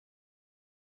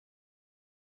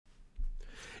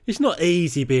It's not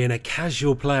easy being a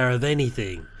casual player of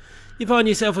anything. You find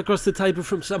yourself across the table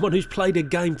from someone who's played a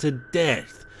game to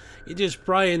death. You're just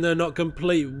praying they're not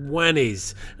complete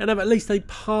wannies and have at least a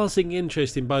passing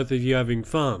interest in both of you having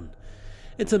fun.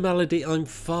 It's a malady I'm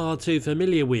far too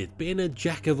familiar with, being a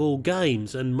jack of all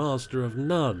games and master of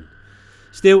none.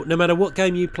 Still, no matter what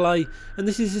game you play, and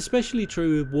this is especially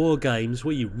true with war games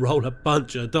where you roll a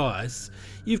bunch of dice,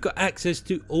 you've got access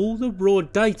to all the raw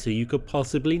data you could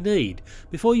possibly need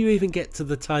before you even get to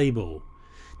the table.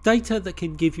 Data that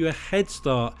can give you a head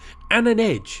start and an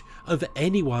edge over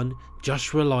anyone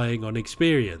just relying on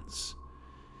experience.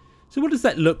 So what does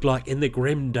that look like in the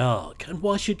grim dark, and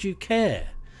why should you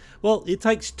care? Well, it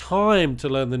takes time to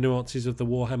learn the nuances of the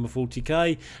Warhammer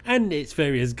 40K and its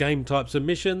various game types and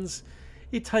missions.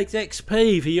 It takes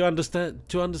XP for you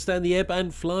to understand the ebb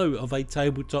and flow of a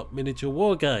tabletop miniature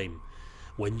war game.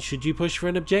 When should you push for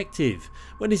an objective?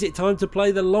 When is it time to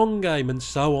play the long game, and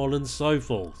so on and so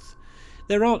forth.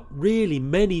 There aren't really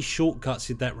many shortcuts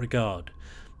in that regard,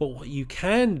 but what you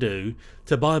can do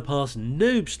to bypass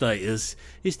noob status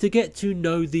is to get to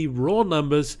know the raw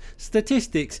numbers,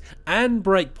 statistics and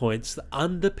breakpoints that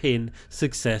underpin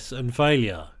success and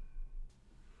failure.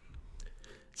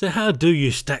 So how do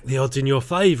you stack the odds in your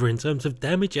favour in terms of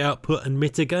damage output and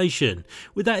mitigation,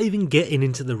 without even getting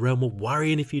into the realm of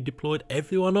worrying if you deployed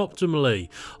everyone optimally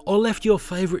or left your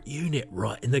favourite unit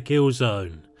right in the kill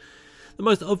zone? The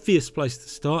most obvious place to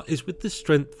start is with the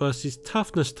strength versus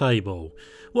toughness table.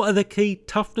 What are the key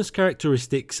toughness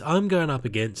characteristics I'm going up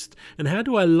against, and how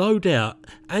do I load out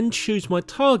and choose my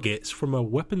targets from a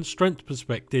weapon strength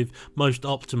perspective most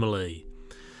optimally?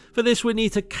 For this, we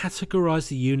need to categorise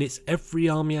the units every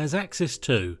army has access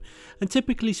to, and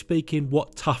typically speaking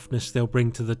what toughness they'll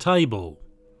bring to the table.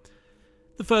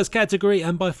 The first category,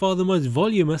 and by far the most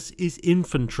voluminous, is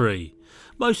infantry.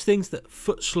 Most things that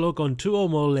foot slog on 2 or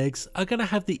more legs are going to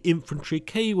have the infantry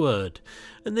keyword,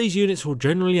 and these units will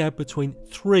generally have between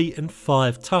 3 and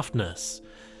 5 toughness.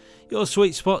 Your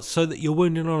sweet spots so that you're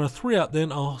wounding on a 3 up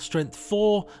then are strength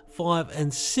 4, 5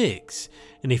 and 6,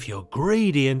 and if you're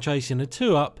greedy and chasing a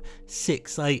 2 up,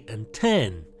 6, 8 and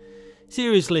 10.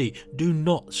 Seriously, do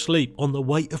not sleep on the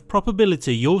weight of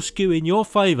probability you'll skew in your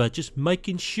favour, just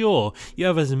making sure you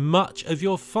have as much of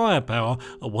your firepower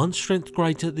at 1 strength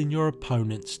greater than your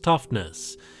opponent's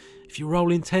toughness. If you're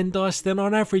rolling 10 dice, then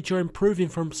on average you're improving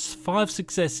from 5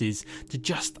 successes to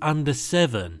just under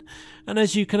 7. And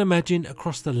as you can imagine,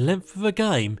 across the length of a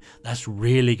game, that's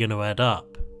really going to add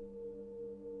up.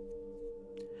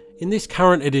 In this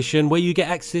current edition, where you get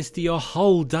access to your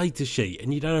whole datasheet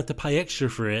and you don't have to pay extra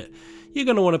for it, you're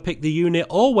going to want to pick the unit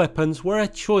or weapons where a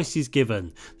choice is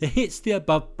given that hits the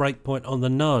above breakpoint on the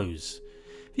nose.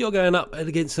 If you're going up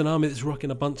against an army that's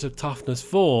rocking a bunch of toughness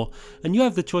 4 and you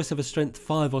have the choice of a strength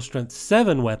 5 or strength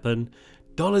 7 weapon,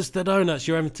 dollars to donuts,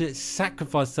 you're having to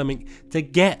sacrifice something to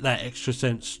get that extra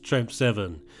strength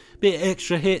 7, be it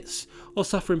extra hits or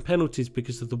suffering penalties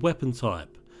because of the weapon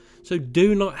type. So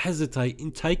do not hesitate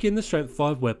in taking the strength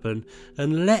 5 weapon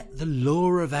and let the law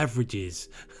of averages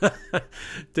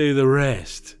do the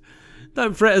rest.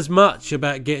 Don't fret as much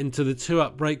about getting to the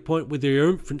 2-up breakpoint with your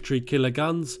infantry killer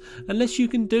guns unless you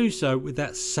can do so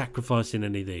without sacrificing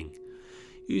anything.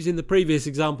 Using the previous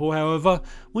example, however,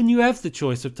 when you have the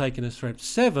choice of taking a strength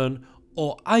 7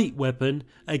 or 8 weapon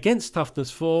against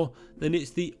toughness 4, then it's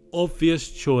the obvious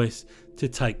choice to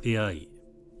take the 8.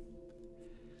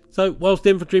 So whilst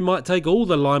infantry might take all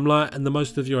the limelight and the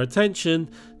most of your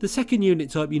attention, the second unit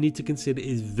type you need to consider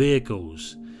is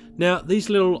vehicles. Now, these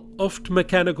little oft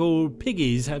mechanical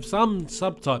piggies have some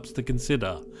subtypes to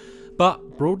consider,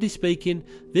 but broadly speaking,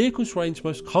 vehicles range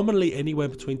most commonly anywhere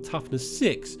between toughness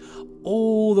 6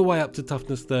 all the way up to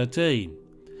toughness 13.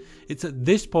 It's at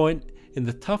this point in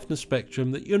the toughness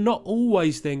spectrum that you're not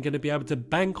always then going to be able to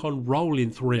bank on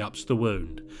rolling 3-ups to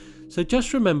wound. So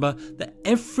just remember that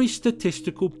every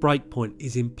statistical breakpoint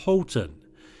is important.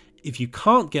 If you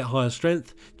can't get higher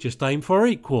strength, just aim for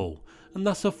equal, and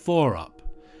thus a 4-up.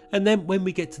 And then when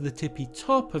we get to the tippy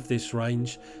top of this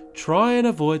range, try and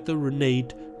avoid the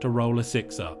need to roll a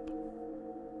 6-up.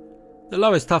 The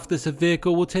lowest toughness of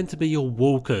vehicle will tend to be your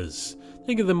walkers.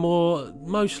 Think of them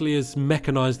mostly as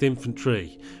mechanised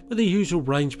infantry, with a usual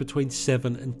range between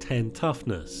 7 and 10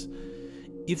 toughness.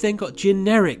 You've then got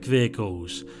generic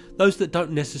vehicles, those that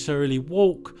don't necessarily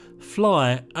walk,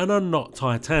 fly and are not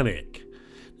titanic.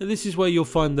 Now this is where you'll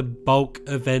find the bulk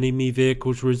of enemy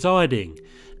vehicles residing,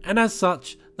 and as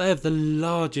such they have the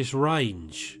largest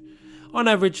range. On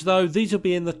average though, these will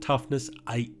be in the toughness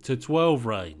 8 to 12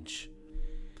 range.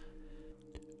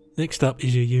 Next up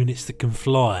is your units that can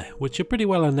fly, which are pretty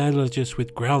well analogous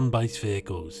with ground-based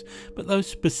vehicles, but those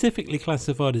specifically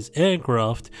classified as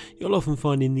aircraft you'll often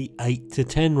find in the 8 to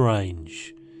 10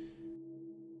 range.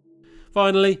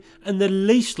 Finally, and the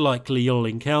least likely you'll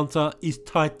encounter, is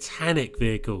Titanic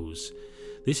vehicles.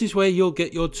 This is where you'll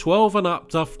get your 12 and up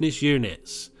toughness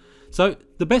units. So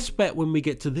the best bet when we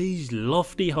get to these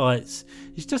lofty heights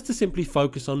is just to simply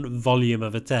focus on volume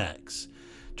of attacks,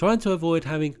 trying to avoid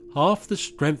having half the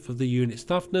strength of the unit's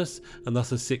toughness and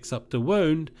thus a 6 up to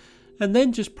wound, and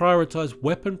then just prioritise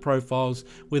weapon profiles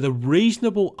with a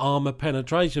reasonable armour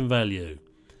penetration value.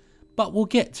 But we'll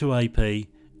get to AP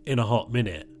in a hot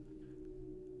minute.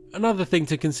 Another thing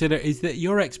to consider is that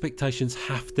your expectations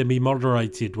have to be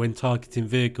moderated when targeting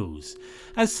vehicles.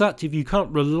 As such, if you can't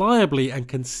reliably and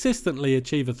consistently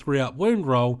achieve a 3-up wound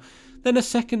roll, then a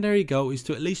secondary goal is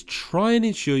to at least try and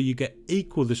ensure you get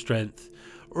equal the strength,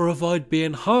 or avoid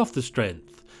being half the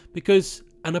strength, because,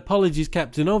 and apologies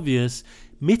Captain Obvious,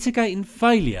 mitigating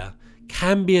failure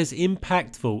can be as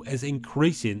impactful as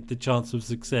increasing the chance of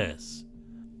success.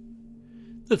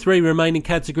 The 3 remaining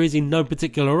categories in no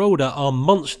particular order are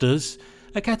monsters,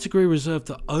 a category reserved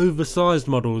to oversized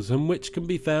models and which can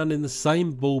be found in the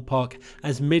same ballpark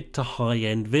as mid to high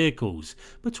end vehicles,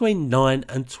 between 9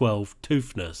 and 12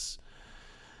 toughness.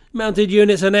 Mounted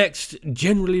units are next,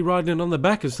 generally riding on the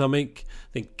back of something,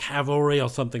 think cavalry or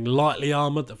something lightly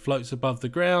armoured that floats above the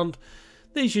ground.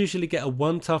 These usually get a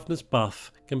 1 toughness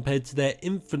buff compared to their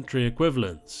infantry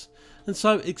equivalents, and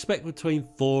so expect between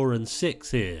 4 and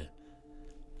 6 here.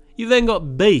 You've then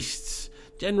got beasts,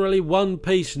 generally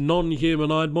one-piece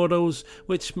non-humanoid models,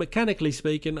 which mechanically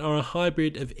speaking are a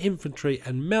hybrid of infantry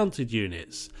and mounted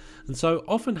units, and so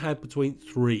often have between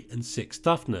 3 and 6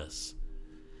 toughness.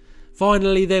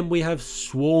 Finally then we have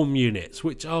swarm units,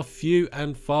 which are few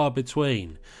and far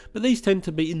between, but these tend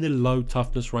to be in the low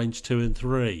toughness range 2 and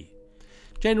 3,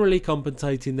 generally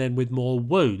compensating then with more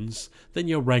wounds than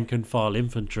your rank and file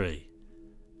infantry.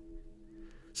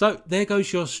 So there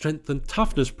goes your strength and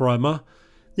toughness primer.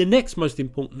 The next most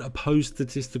important opposed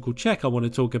statistical check I want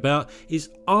to talk about is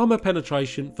armour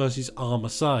penetration versus armour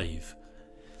save.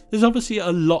 There's obviously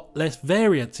a lot less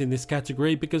variance in this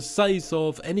category because saves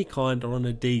of any kind are on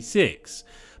a D6,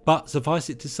 but suffice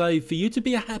it to say, for you to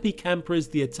be a happy camper as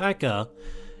the attacker,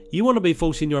 you want to be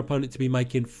forcing your opponent to be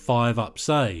making 5-up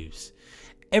saves.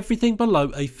 Everything below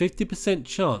a 50%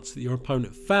 chance that your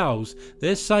opponent fails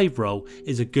their save roll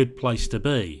is a good place to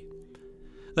be.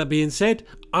 That being said,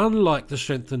 unlike the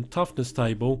strength and toughness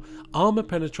table, armour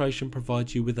penetration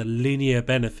provides you with a linear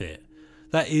benefit.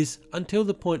 That is, until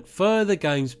the point further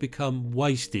gains become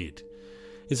wasted.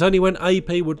 It's only when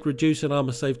AP would reduce an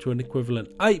armour save to an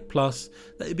equivalent 8+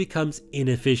 that it becomes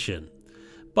inefficient,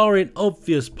 barring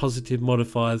obvious positive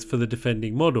modifiers for the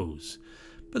defending models.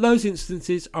 But those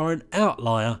instances are an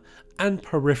outlier and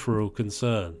peripheral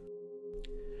concern.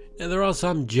 Now there are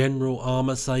some general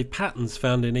armour save patterns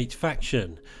found in each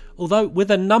faction, although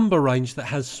with a number range that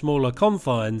has smaller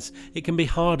confines it can be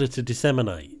harder to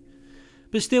disseminate.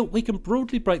 But still, we can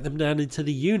broadly break them down into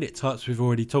the unit types we've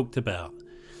already talked about.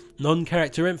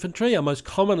 Non-character infantry are most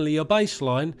commonly your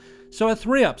baseline, so a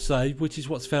 3-up save, which is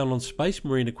what's found on Space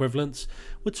Marine equivalents,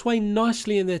 would sway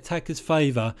nicely in the attacker's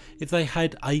favour if they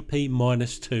had AP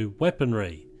 -2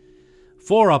 weaponry.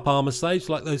 4-up armour saves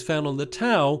like those found on the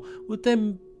Tau would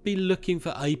then be looking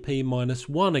for AP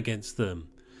 -1 against them.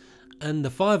 And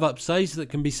the 5-up saves that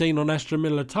can be seen on Astra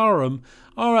Militarum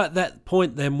are at that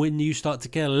point then when you start to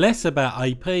care less about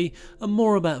AP and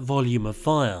more about volume of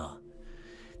fire.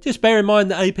 Just bear in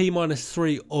mind that AP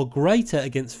 -3 or greater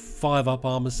against 5-up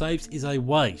armour saves is a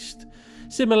waste.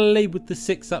 Similarly with the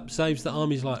 6-up saves that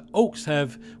armies like Orcs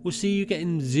have, will see you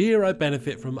getting 0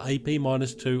 benefit from AP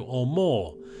 -2 or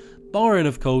more, barring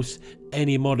of course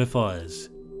any modifiers.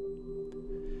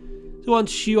 So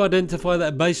once you identify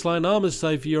that baseline armour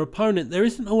save for your opponent, there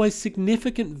isn't always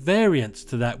significant variance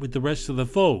to that with the rest of the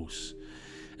force.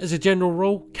 As a general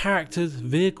rule, characters,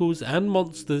 vehicles and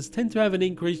monsters tend to have an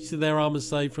increase to their armour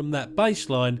save from that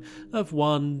baseline of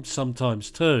 1, sometimes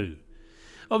 2.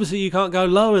 Obviously you can't go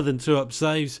lower than 2-up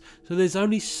saves, so there's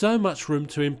only so much room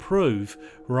to improve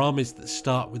for armies that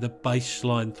start with a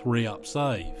baseline 3-up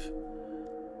save.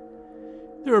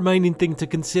 The remaining thing to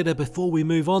consider before we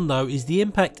move on though is the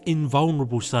impact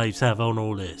invulnerable saves have on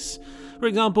all this. For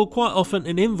example, quite often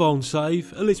an invuln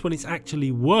save, at least when it's actually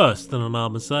worse than an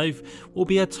armour save, will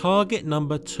be a target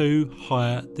number 2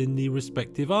 higher than the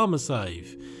respective armour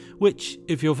save, which,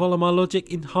 if you'll follow my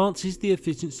logic, enhances the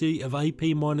efficiency of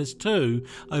AP -2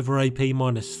 over AP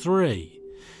 -3.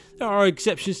 There are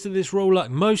exceptions to this rule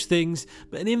like most things,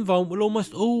 but an invuln will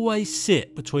almost always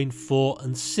sit between 4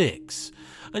 and 6,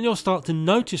 and you'll start to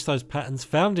notice those patterns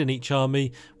found in each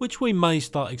army, which we may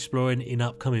start exploring in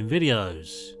upcoming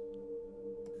videos.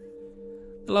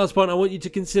 The last point I want you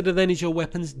to consider then is your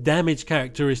weapon's damage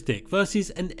characteristic versus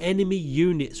an enemy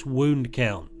unit's wound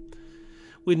count.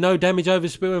 With no damage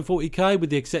overspill in 40k,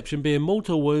 with the exception being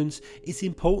mortal wounds, it's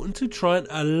important to try and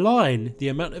align the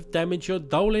amount of damage you're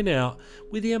doling out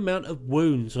with the amount of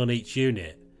wounds on each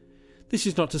unit. This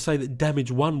is not to say that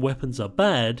damage 1 weapons are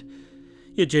bad.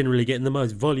 You're generally getting the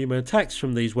most volume of attacks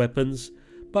from these weapons,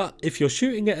 but if you're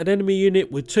shooting at an enemy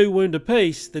unit with 2 wound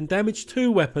apiece, then damage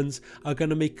 2 weapons are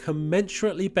going to be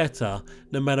commensurately better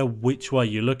no matter which way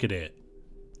you look at it.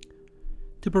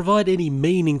 To provide any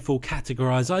meaningful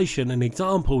categorisation and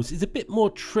examples is a bit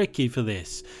more tricky for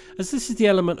this, as this is the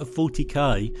element of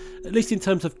 40k, at least in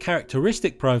terms of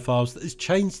characteristic profiles, that has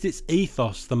changed its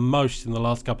ethos the most in the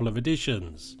last couple of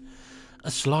editions.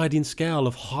 A sliding scale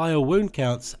of higher wound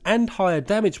counts and higher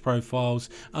damage profiles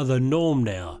are the norm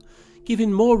now,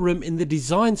 giving more room in the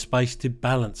design space to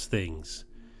balance things.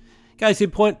 Case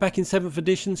in point, back in 7th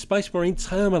edition, Space Marine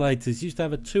Terminators used to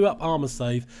have a 2-up armour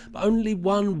save but only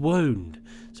 1 wound,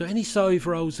 so any save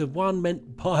rolls of 1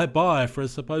 meant bye bye for a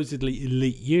supposedly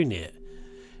elite unit.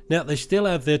 Now they still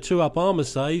have their 2-up armour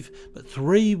save but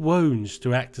 3 wounds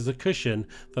to act as a cushion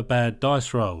for bad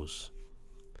dice rolls.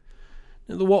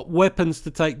 Now the what weapons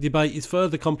to take debate is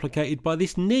further complicated by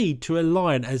this need to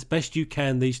align as best you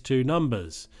can these 2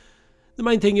 numbers. The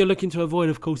main thing you're looking to avoid,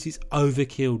 of course, is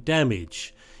overkill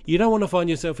damage. You don't want to find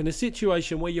yourself in a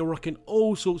situation where you're rocking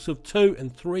all sorts of 2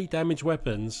 and 3 damage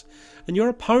weapons and your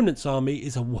opponent's army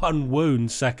is a 1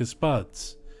 wound sack of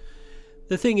spuds.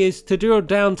 The thing is, to drill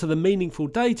down to the meaningful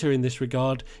data in this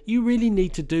regard, you really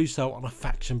need to do so on a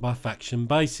faction by faction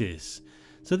basis.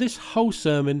 So this whole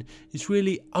sermon is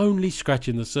really only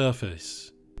scratching the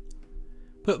surface.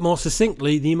 Put more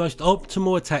succinctly, the most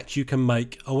optimal attacks you can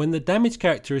make are when the damage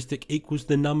characteristic equals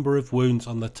the number of wounds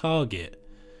on the target.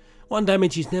 1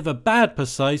 damage is never bad per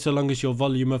se, so long as your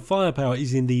volume of firepower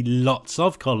is in the lots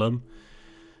of column,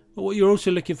 but what you're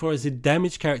also looking for is a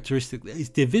damage characteristic that is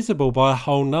divisible by a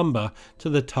whole number to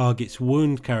the target's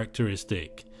wound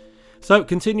characteristic. So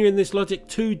continuing this logic,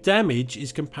 2 damage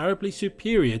is comparably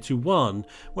superior to 1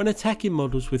 when attacking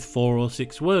models with 4 or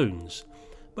 6 wounds,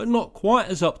 but not quite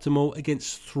as optimal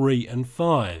against 3 and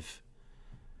 5.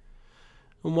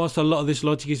 And whilst a lot of this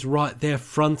logic is right there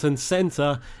front and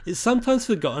centre, it's sometimes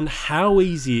forgotten how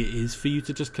easy it is for you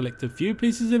to just collect a few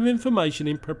pieces of information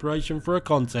in preparation for a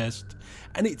contest,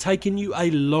 and it taking you a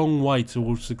long way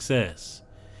towards success.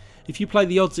 If you play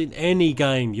the odds in any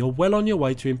game, you're well on your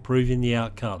way to improving the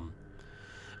outcome.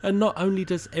 And not only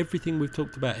does everything we've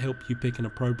talked about help you pick an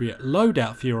appropriate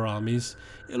loadout for your armies,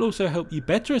 it'll also help you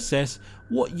better assess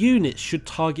what units should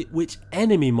target which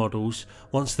enemy models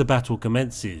once the battle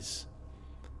commences.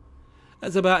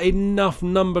 That's about enough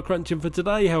number crunching for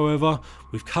today, however.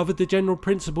 We've covered the general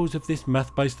principles of this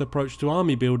math-based approach to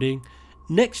army building.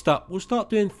 Next up, we'll start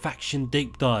doing faction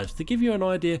deep dives to give you an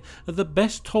idea of the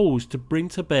best tools to bring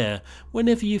to bear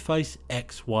whenever you face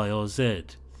X, Y or Z.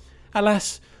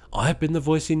 Alas, I have been the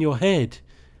voice in your head,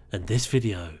 and this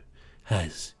video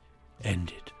has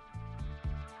ended.